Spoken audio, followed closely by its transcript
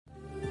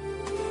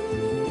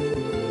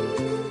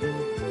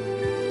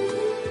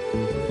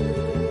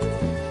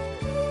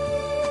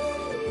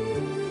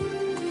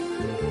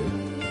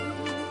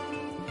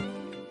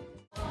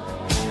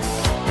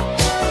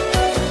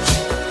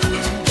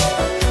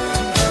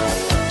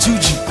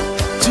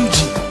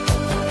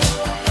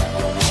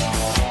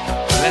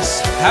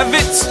Have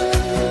it.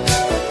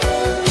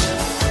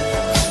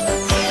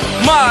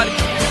 Mardy.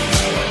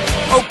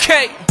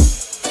 Okay.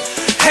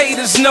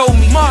 Haters know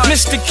me,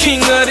 Mr.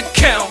 King of the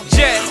Count.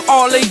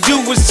 All they do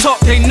is talk,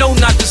 they know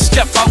not to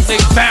step out they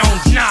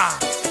bounds.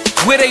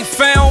 Where they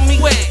found me,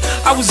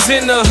 I was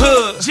in the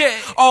hood.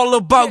 All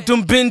about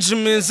them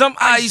Benjamins, I'm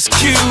Ice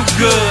Cube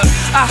good.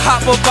 I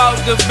hop about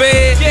the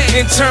bed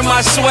and turn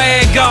my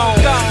swag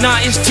on. Nah,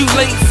 it's too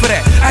late for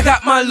that, I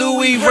got my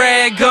Louis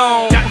rag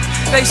on.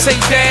 They say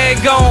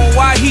daggone,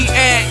 why he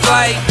act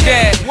like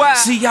that?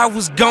 See, I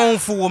was gone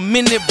for a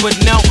minute, but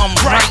now I'm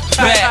right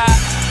back.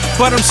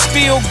 But I'm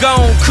still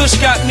gone, Kush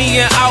got me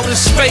in outer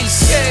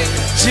space.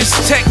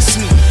 Just text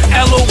me,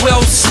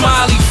 LOL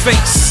smiley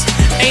face.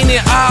 Ain't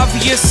it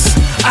obvious?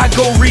 I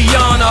go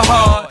Rihanna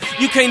hard.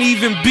 You can't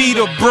even beat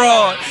a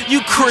broad.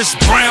 You Chris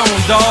Brown,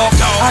 dog.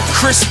 I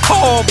Chris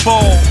Paul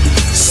ball.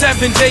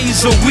 7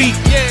 days a week.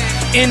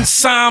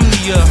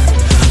 Insomnia.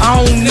 I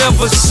don't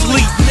never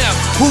sleep.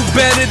 Who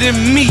better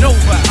than me?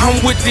 I'm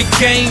with the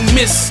game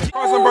miss.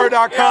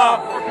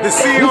 CarsonBird.com, the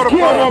CEO of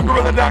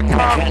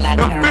PromoGorilla.com,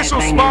 the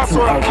official sponsor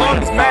of all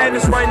this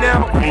madness right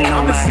now.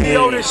 I'm the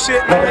CEO of this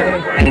shit,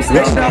 man. Big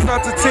shout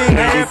out to Team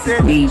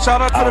Hampton. Shout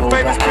out to the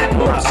famous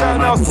people.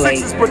 Shout out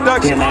Sixes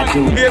Production.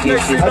 Here's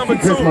next season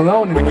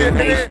 #2. We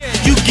getting it.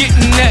 You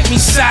getting at me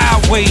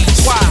sideways.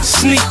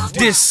 Sneak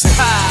this.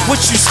 What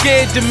you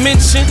scared to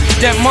mention?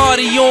 That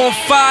Mardy on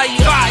fire.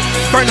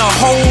 Burn a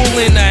hole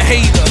in a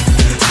hater.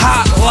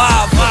 Hot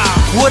lava.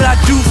 What I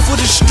do for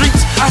the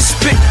streets, I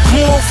spit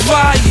more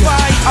fire.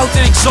 Out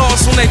the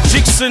exhaust on that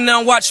jigsaw,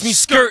 now watch me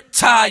skirt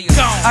tires.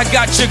 I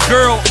got your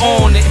girl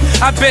on it,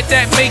 I bet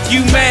that make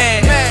you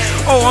mad.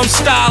 Oh, I'm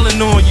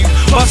styling on you,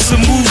 bust a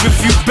move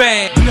if you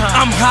bad.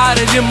 I'm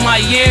hotter than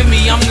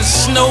Miami, I'm the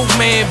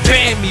snowman,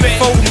 ban me.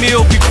 4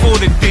 mil before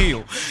the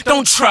deal,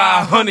 don't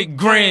try 100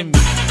 Grammy.